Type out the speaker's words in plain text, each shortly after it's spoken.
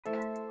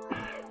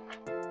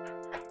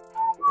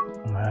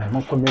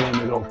I'm coming in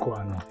the local.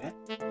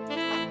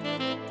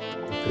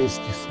 Trace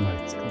this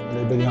night.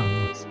 I'm very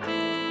anxious.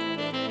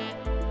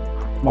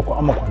 I'm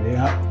going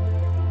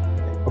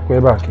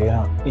to back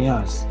here.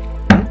 Yes.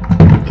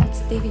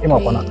 I'm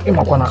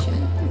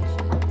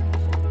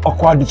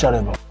Okwa di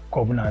chareba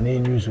ko bu na na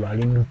news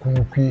wali nuku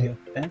ihe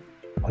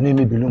oni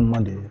me bilu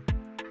mmade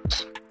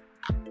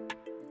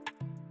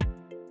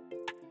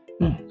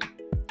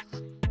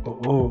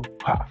oh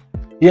ha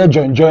here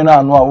join na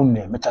anu a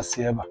unne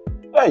mechasi eba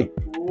hey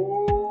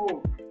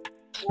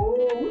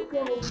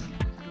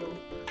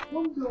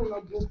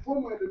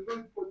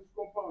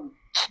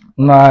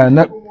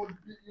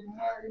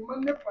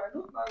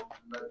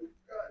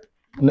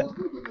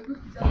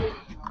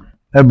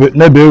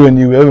na be when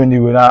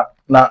you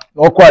na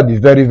Okwa is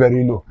very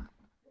low.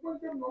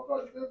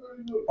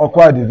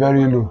 Okwa is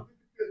very low.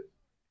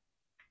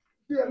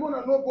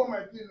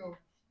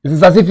 Is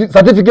it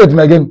certificate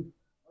again?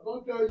 I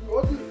don't tell you.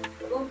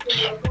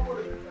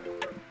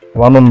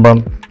 One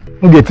bam.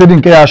 Nge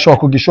trading ke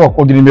shock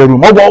ogi ni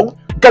room. Ogo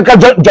kaka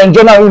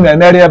John na room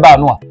na area ba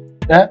no.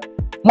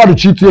 Madu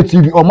cheat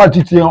TV or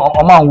madu cheat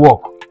or man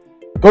work.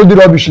 Go the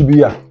rubbish be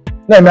here.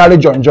 Na me ale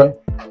John.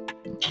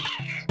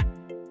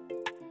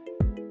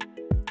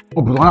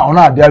 Oh,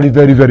 but they are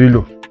very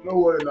low. No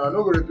worry now, I'm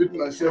not going to repeat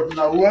myself.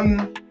 Now when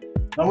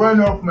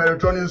off my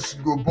electronics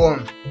go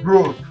burn,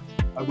 bro,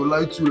 I go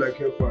lie to you like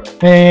hellfire.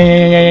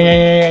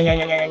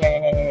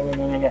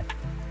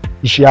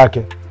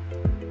 Ishiake.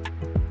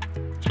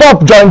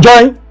 Stop,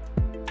 join.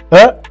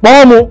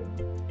 Mamu.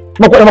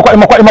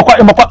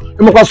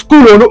 Imaka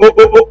school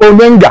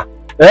Onenga.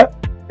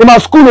 Ima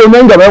school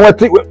Onenga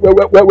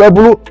we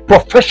blue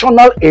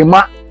professional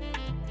ema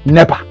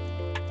nepa.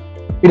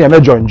 In a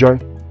join.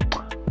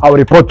 I will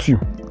report to you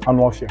and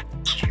off here.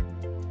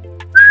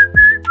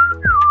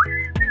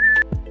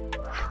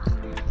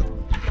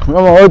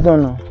 No, hold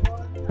on.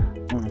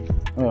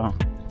 Yeah.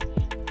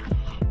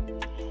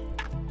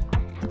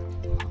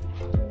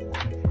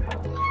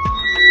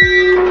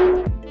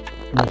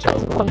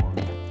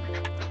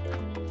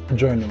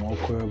 Join them,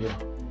 okay.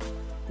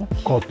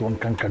 Cut one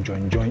can't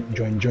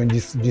join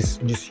this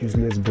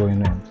useless boy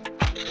now.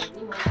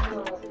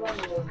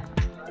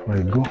 There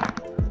you go.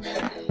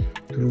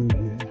 Through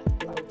here.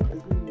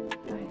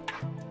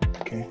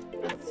 Okay.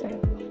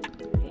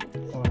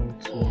 1,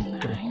 2,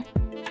 3.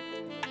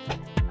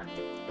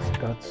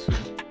 That's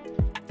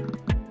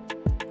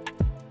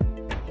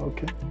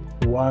okay.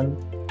 1,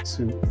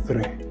 2,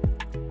 3.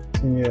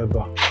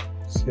 Tinyeba.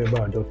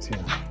 Sieba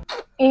adopting.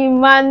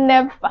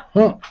 Imanepa.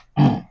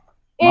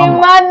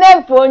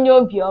 Imanepa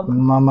onyobiom.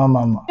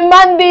 Mama.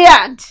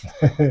 Imandiad.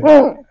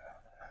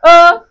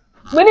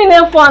 When you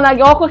name for na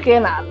go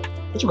kenal.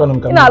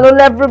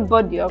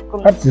 Everybody.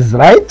 That is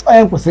right. I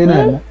am saying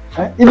that.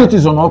 If it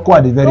is on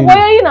Okwa, the very. Why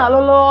are you not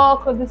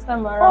low this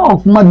time around? Oh,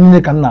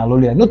 Madine can now low.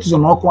 Not is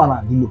on Okwa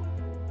na below.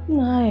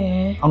 No.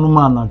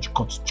 Anuman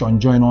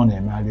join on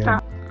him.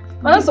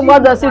 Once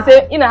what does he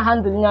say in a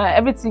handle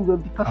everything will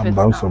be perfect.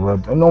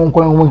 No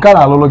one can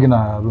allow in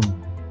a room.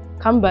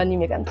 Come by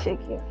me can check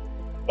you.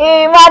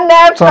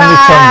 Imanepa.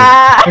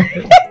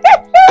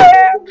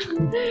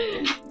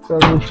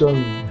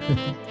 Sorry.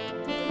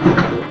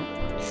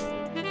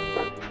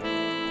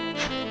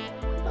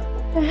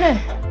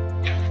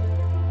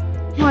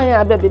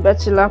 My baby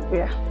bachelor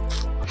here.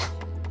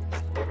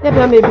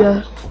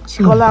 Maybe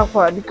scholar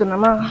for because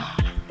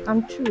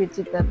I'm true with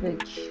it that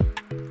big.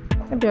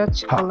 Maybe a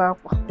scholar.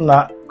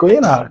 Na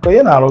koyena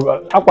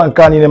akwa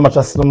nka ni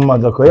matchasị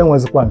mmadụ ko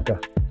enwezi kwa nka.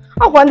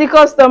 Akwa ndị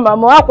customer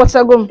mo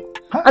akwachagom.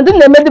 And then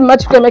they made the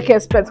match make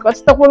expert ko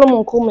chitakwolo m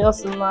nko me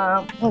osi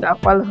na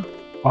ngakwala.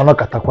 Ono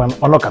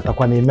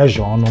katakwa na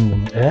measure ono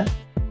mu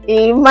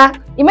Ima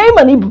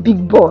na ibu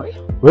big boy.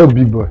 Well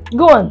big boy.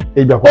 Go on.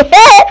 Ebiakwa.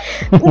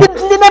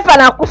 Ndị mepa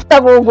na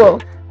akufuta go.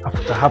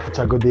 Afuta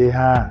hapucha go dey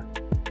ha.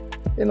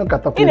 Ino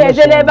katakwa. Ina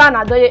eje n'ebe a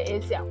na-adọye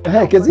esi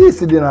akwa. Kezi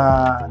isi dị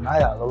na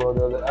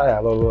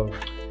aya lolo.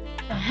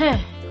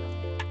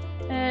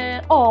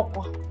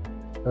 Ọkwa.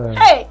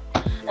 Hey.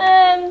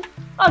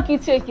 Ọka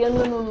iche ke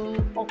nunu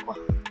ọkwa.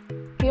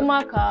 Ka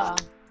ịma ka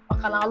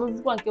ọka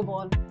na-alụzikwa nke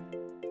bọọlụ.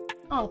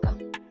 Ọnka.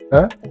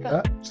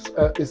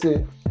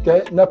 Ise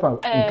ke napa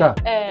nka.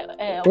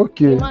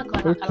 Okay.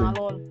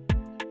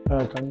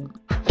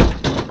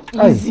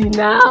 Easy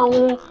now.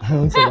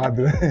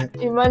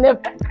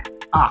 Imanepa.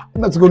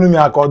 Let's go to me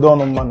akọdọ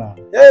mana.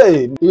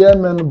 Hey, ihe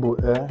men bụ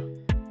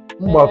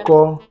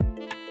mgbakọ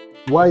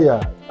wire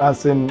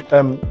as in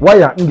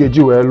wire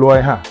ngeji wee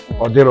lụọ ha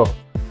ọ dịrọ.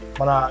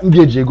 Mana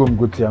ngeji ego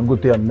ngote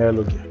ya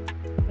melo gị.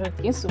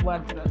 Okay, nsogbu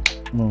adịrọ.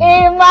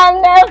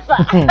 Imanepa.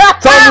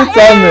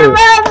 Tell me.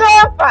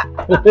 Imanepa.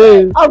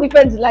 All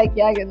depends like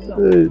ya again.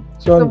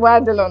 Nsogbu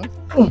adịrọ.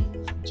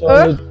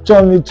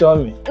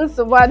 Chommy.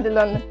 Nsogbu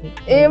adịrọ.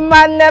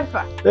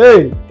 Imanepa.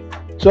 Hey.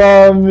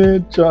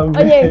 Chommy.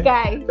 Onye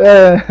guy.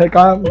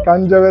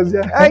 Kan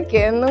jawazia.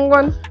 Okay,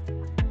 ngon.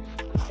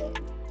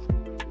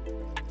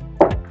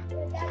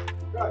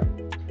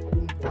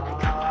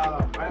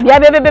 Bia.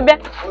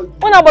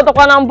 Una boto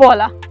kwa na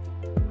mbola.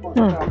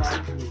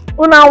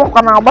 Una walk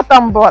na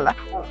agbata mbola.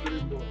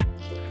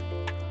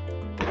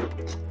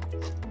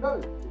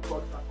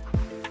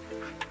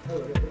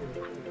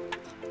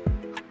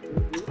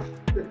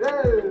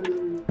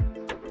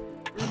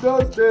 In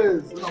those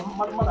days,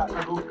 mother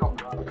can go come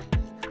back.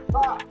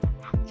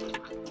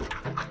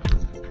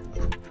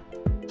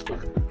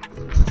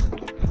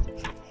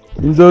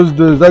 In those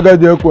days, I got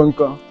the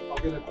Aquanka.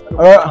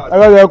 I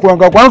got the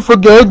Aquanka. One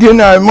forget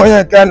again, I'm more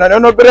than I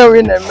don't know better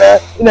in a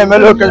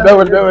mellow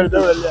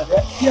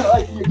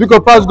because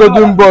pass go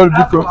doing ball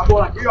because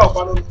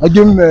I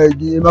give me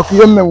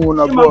Makuyam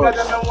one ball.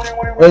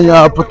 And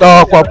you put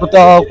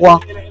aqua.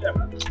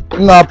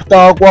 No, put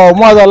aqua,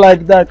 mother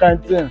like that kind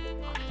of thing.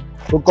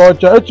 Because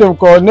HM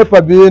called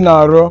Nepa being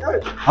narrow.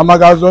 I'm a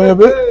gazon.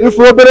 If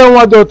we're better,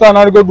 what do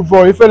I go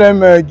before? If I'm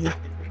My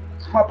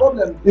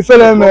problem. If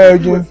I'm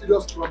again,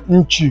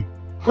 Nchi.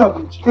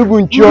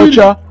 Even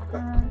Chiocha.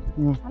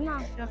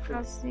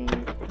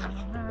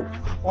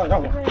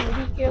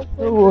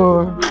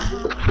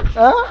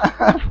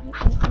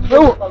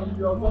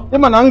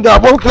 Him and Anga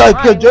walk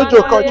like a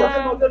Jojo culture.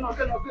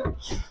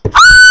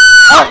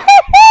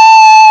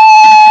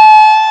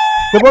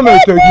 The woman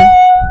is taking.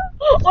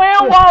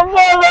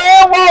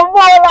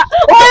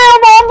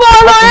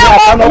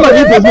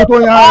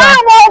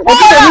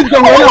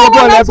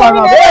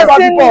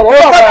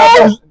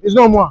 It's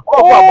no more.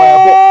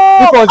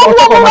 Because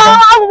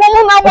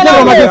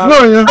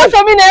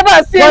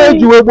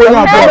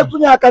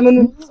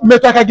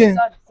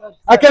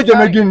I can't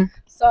again.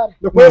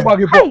 The way back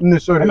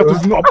sorry.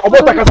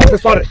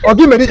 Sorry. Or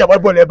give me the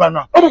ball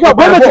ebana.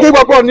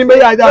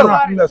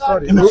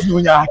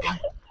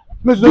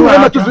 Miss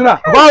Duna,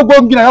 why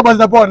go get a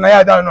the ball?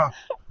 I don't know.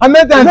 I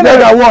met that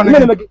one.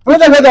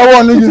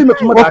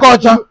 I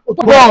culture.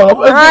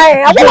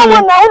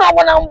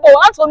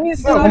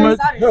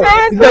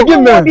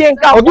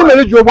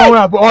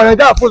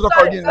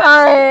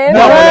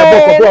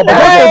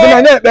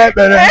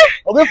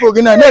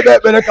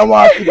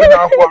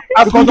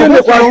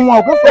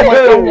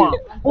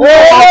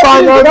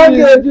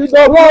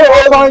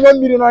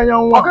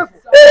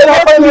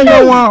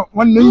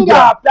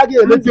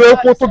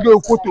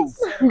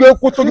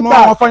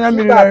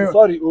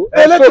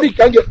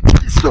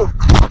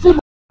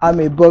 I'm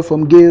a boy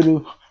from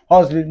Gero,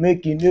 hustling,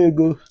 making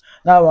ego.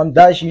 Now I'm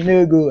dashing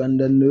ego and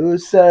the no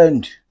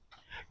send.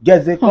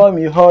 Guess they call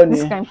me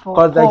honey,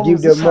 cause I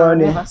give them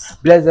money.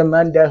 Bless the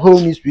man that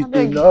homies with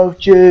enough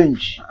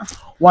change.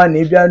 One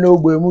if you know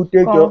we mu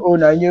take your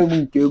own and you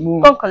mu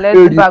kemu.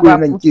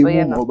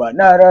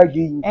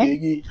 Naragi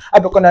kegi.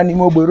 Abekona ni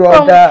mo boro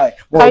die.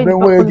 Mo be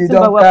we you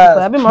don't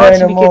cast.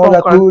 Man mo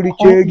ga kuri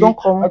chegi.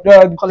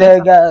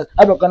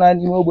 Abekona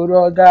ni mo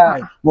boro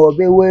die. Mo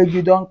be we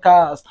you don't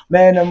cast.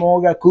 Man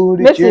mo ga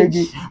kuri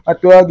chegi.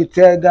 Atwagi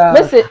tega.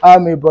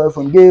 I'm a boy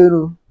from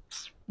Gero.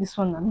 This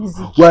one is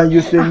music. When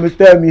you say me,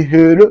 tell me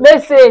hello.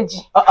 Message.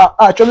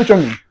 Show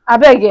me. I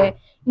beg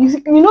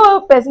you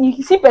know, person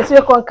you see person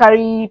who can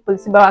carry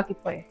police back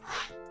for you.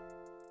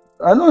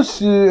 I don't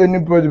see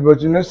anybody,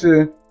 but you know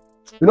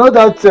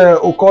that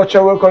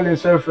Okocha will call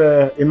himself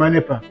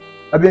Emanepa.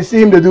 I've been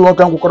seeing him they do one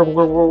kind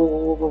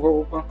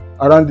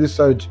around this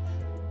side.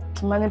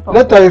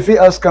 Later, if he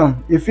ask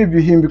him, if he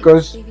be him,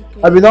 because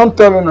I've been down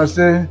telling I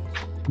say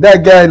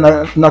that guy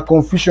na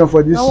confusion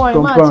for this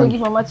compound.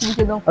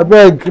 I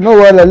beg, you know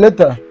what?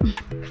 Later.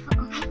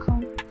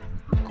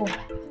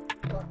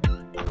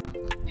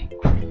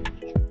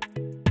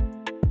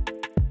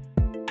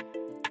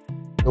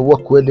 The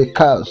work with the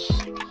cars.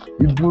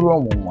 You do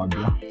wrong one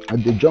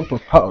at the jump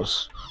of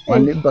house.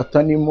 When they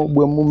batani mo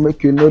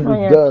make you know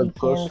the girl,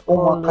 because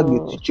I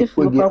get to check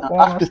with you and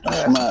ask to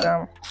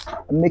smile.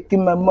 I'm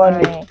making my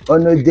money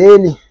on a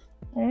daily.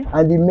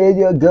 And he made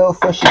your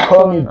girlfriend, she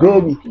call me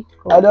baby.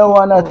 I don't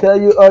wanna tell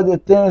you all the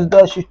things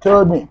that she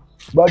told me.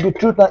 But the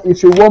truth is,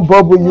 if you want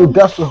bubble, you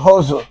got to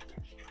hustle.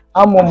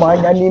 I'm on my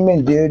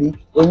name dairy.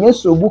 When you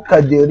so book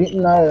a dairy,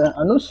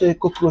 I don't say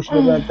cockroach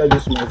never enter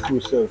this my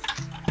full self.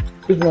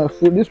 This my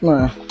food, this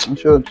my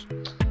short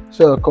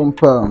cell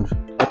compound.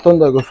 I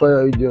thought I go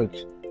fire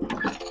idiot.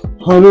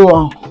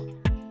 Hello.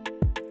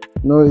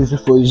 No easy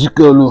for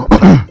Ezekiel.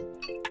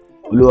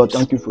 Hello,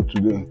 thank you for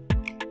today.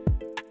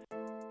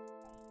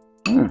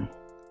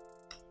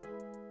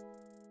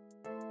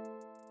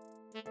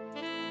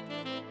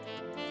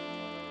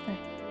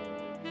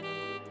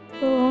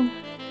 So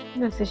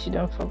let's say she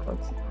don't forget.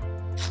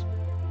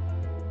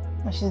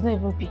 And she's not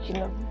even picking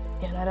up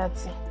another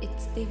thing.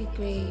 It's David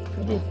Gray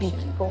They pick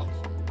up.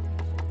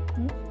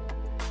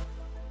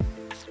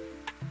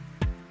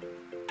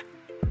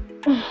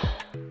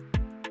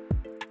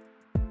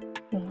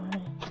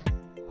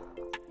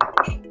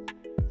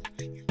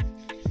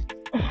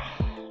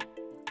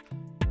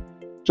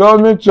 Tell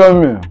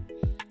me.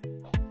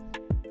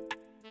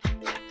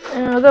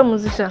 Another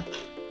musician.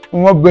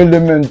 What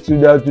element to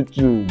the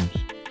attitude?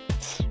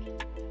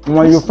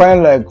 When you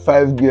find like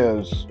 5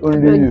 girls,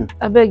 only you.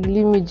 I beg,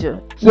 leave me, Joe.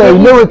 So you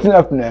know what's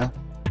happening?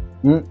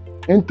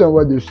 Anytime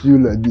what they see you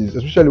like this,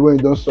 especially when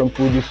you don't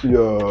sample this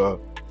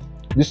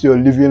your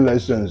living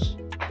license.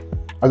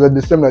 as at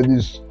the same like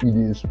this, it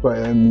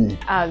inspire me.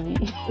 Abi.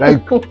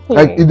 Like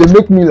it dey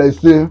make me like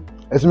say,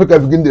 let's make I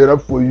begin the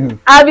rap for you.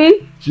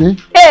 Abi. See?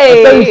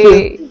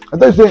 Hey. I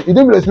thought you say, it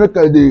don't be like make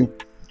I dey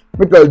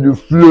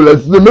flow like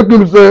say, make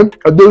me say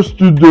I don't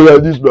studio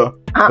like this, but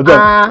I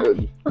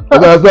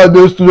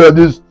don't studio like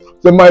this.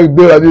 Say my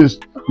do like this,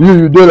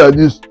 you do like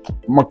this,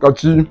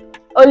 Makachi.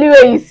 Only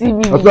way you see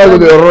me. I thought I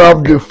dey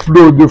rap the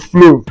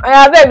flow.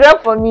 I beg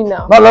rap for me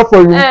now. Not rap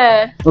for you.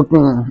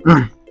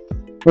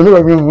 Okay.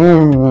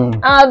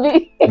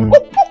 Abi.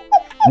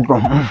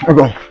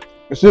 Okay.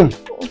 You see?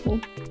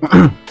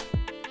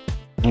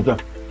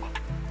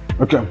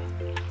 Okay.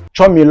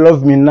 Show me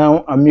love me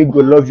now, and me go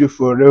love you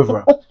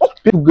forever.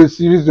 People go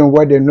see reason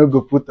why they no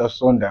go put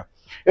asunder.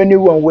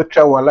 Anyone will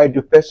try while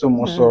the person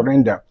must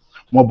surrender.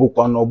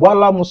 Mobukano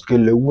Bala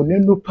Muskele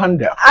Wunenu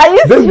Panda.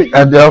 Baby,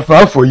 and they are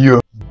far for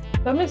you.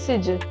 Let me say,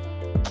 Joe.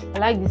 I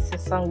like this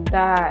song.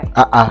 Die.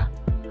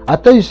 I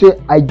tell you, say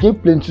I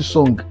get plenty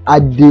song. I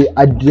dey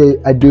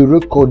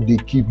record, they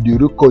keep.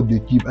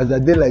 As I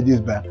did like this,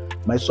 but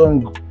my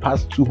song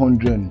passed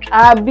 200.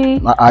 Abi.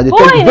 Why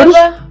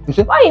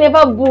you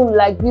never boom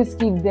like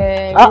Whiskey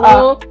then?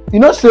 You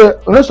know, say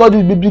all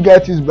these big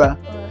artists, but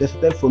they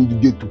start from the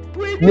ghetto.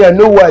 Me, I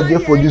know why I there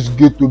for this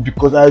ghetto,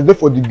 because I there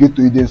for the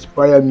ghetto. It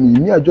inspire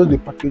me. I just the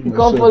package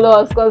myself. Come follow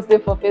us, come stay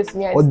for face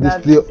me. All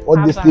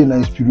this thing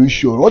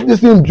inspiration. All this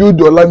thing build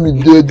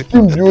Olamide, the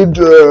thing build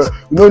the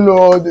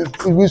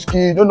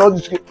Whiskey,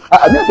 this.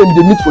 I mean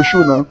they meet for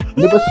sure now.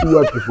 Never see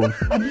what I perform.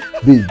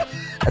 Babe,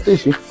 I tell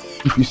you,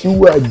 if you see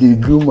what they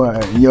do, my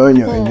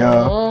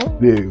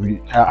babe,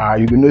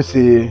 you gonna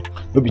say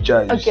no be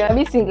charge. Okay, let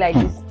me sing like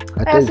this.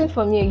 I sing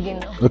for me again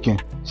now. Okay,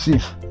 see.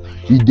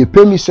 If they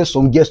pay me, say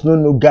some girls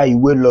no guy you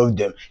will love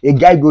them. A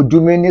guy go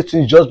do many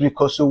things just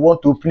because you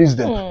want to please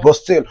them. But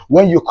still,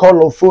 when you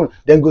call on phone,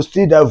 then go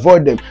still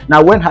avoid them.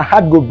 Now when her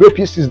heart go break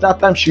pieces, that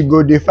time she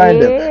go define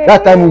them.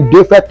 That time we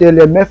defer tell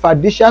them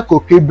Disha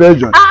Koke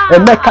Belgium.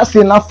 And make us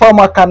in a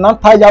farmer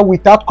cannot tire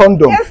without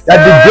condom.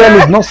 That the girl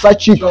is not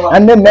such cheap.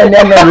 And then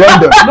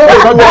London.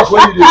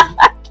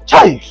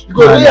 Chai,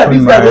 go here.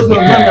 This guy doesn't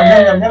know.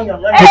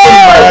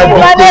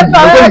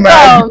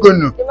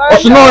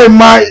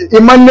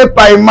 No,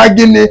 nepa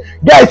imagine.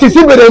 Guys, you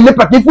see the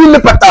nepa. If we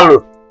nepa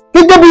talo,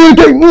 you go be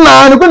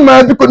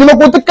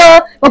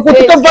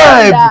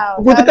vibe.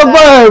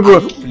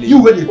 You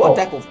wait. What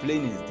type of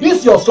plane is this?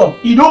 This your song.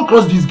 You don't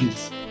cross these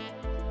gates.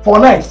 For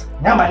nights,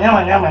 nyama.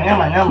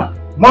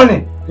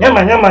 Morning,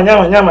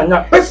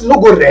 nyama. Person no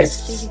go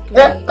rest.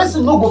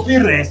 Person no go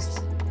feel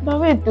rest. But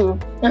wait though.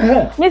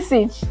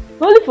 Missy.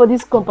 Only for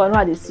this company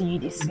where they see you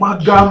this.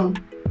 Madam.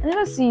 I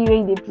never see you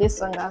when they play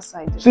song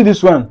outside. See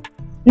this one.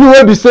 You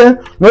will be saying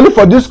only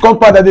for this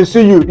company that they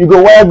see you. You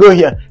go wire go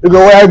here. You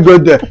go wire go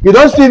there. You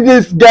don't see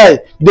this guy.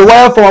 The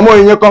wire for more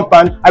in your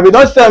company. I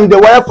don't see him the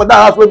wire for that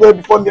house where go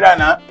before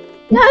Mirana.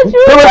 Wait.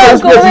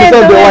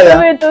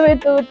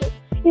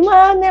 You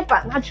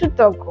never natural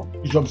talk.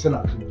 You jump saying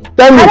that.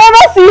 Tell me. I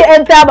never see you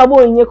enter Babo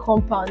in your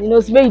compound. You know,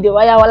 where the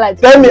wire light.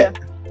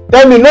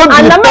 Tell me, no. And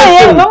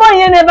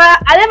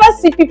I never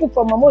see people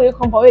from Mama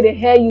compound where they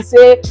hear you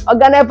say,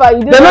 Oganepa,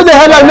 you do. They know the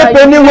hell of Nepa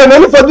anyway.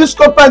 Only for this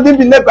compound, they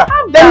be Nepa.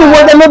 Tell me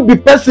what they not be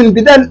person, be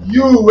then.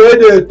 You where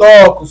they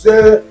talk,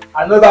 say,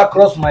 I never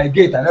cross my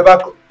gate.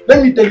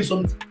 Let me tell you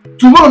something.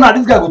 Tomorrow now,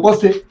 this guy go go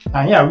say,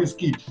 and here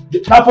Whiskey.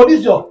 Now for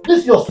this your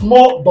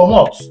small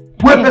domot.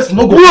 Where person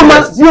no go.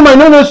 You might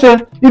not say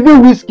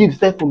even Whiskey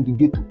start from the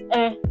ghetto.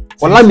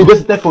 Let me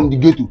just start from the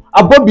ghetto.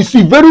 About be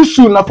see very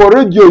soon now for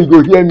radio you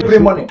go hear me. Every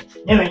morning.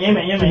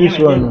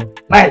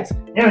 Night.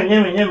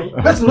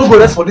 Person no go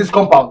rest for this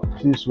compound.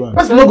 This one.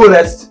 Person no go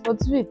rest.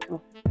 But wait,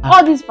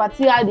 all these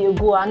party how they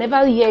go, I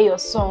never hear your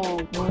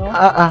song, you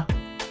know.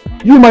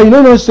 You might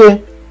not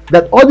say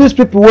that all these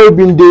people who have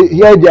been they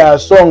hear their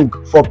song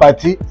for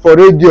party, for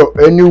radio,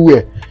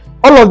 anywhere.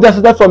 All of them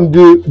started from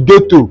the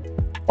ghetto.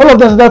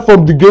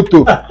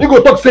 You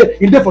go talk say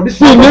in there for this.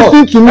 See,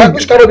 listen to me.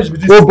 Which kind of bitch be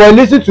this? Oh boy,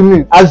 listen to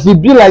me. As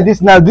it be like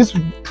this now, this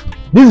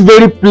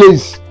very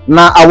place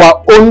now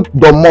our own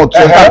domot.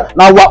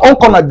 Now our own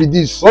corner be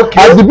this. Okay.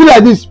 As it be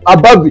like this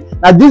above it.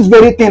 Now this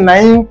very thing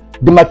now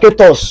the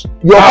marketers.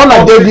 Your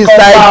corner dey this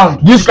side.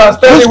 This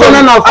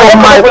corner now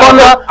from my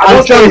corner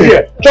and show me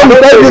tell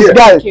this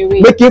guy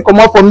make him come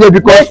out from here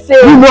because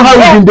you know how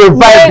we been dey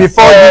vibe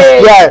before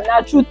this guy.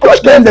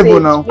 Touch them level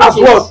now. As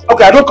well.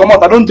 Okay, I don't come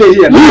out. I don't dey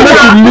here. You make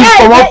you leave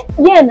come out.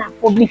 Yeah, na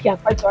public and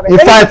fight already. In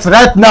fact,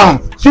 right now,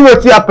 see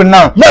what happen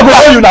now. No, go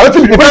tell you now.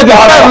 Wetin be the problem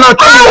now?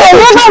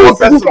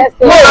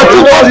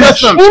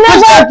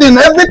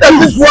 Every time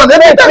this one,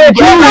 every time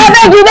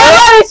you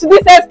never reach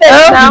this extent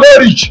now. You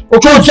reach.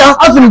 Okay,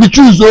 ask him the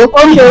choose though.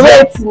 Okay,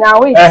 wait now,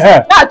 wait.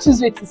 Now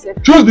choose wait to say.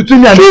 Choose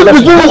between me and who you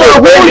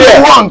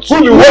want.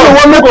 Who you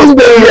want making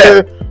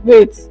the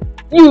wait.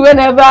 You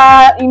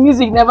whenever in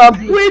music never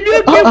be. Will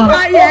you keep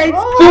quiet?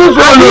 Choose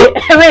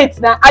one. Wait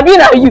now, I mean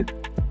now you.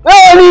 We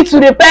only to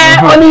repair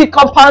only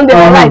compound the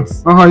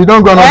lights. You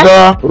don't go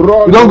another.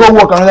 You don't go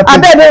work another place. I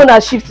bet they wanna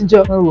shift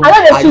job. I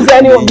don't choose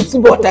anyone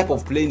between both. What type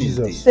of plane is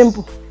this?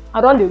 Simple.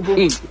 I don't go.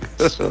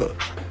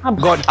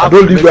 God, I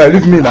don't leave where.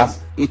 Leave me now.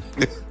 You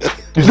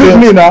leave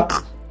me now.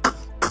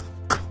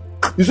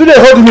 You see they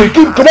hold me.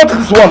 Come out to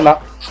this one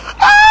now.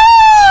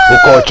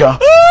 Okocha.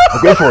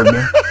 Okay for me.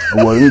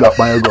 I will read up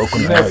my go.